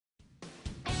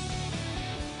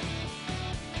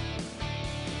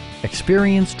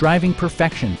Experience driving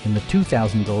perfection in the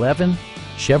 2011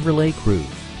 Chevrolet Cruze.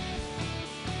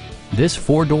 This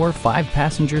four-door,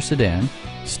 five-passenger sedan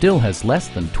still has less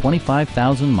than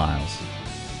 25,000 miles.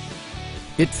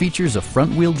 It features a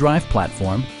front-wheel drive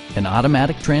platform, an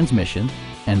automatic transmission,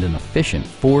 and an efficient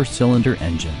four-cylinder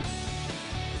engine.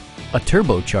 A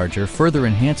turbocharger further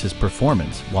enhances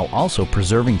performance while also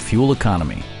preserving fuel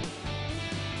economy.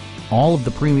 All of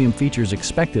the premium features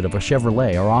expected of a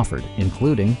Chevrolet are offered,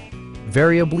 including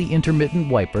variably intermittent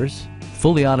wipers,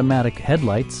 fully automatic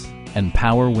headlights, and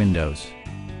power windows.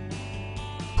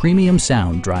 Premium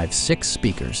sound drives 6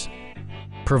 speakers,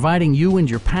 providing you and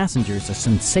your passengers a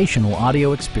sensational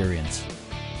audio experience.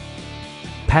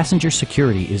 Passenger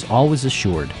security is always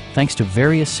assured thanks to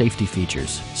various safety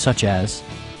features such as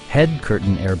head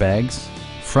curtain airbags,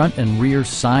 front and rear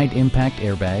side impact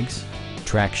airbags,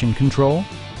 traction control,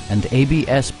 and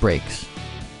ABS brakes.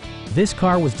 This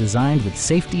car was designed with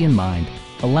safety in mind,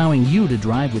 allowing you to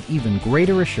drive with even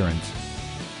greater assurance.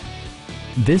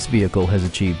 This vehicle has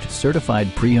achieved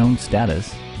certified pre-owned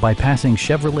status by passing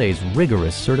Chevrolet's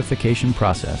rigorous certification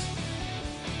process.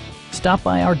 Stop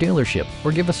by our dealership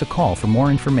or give us a call for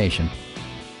more information.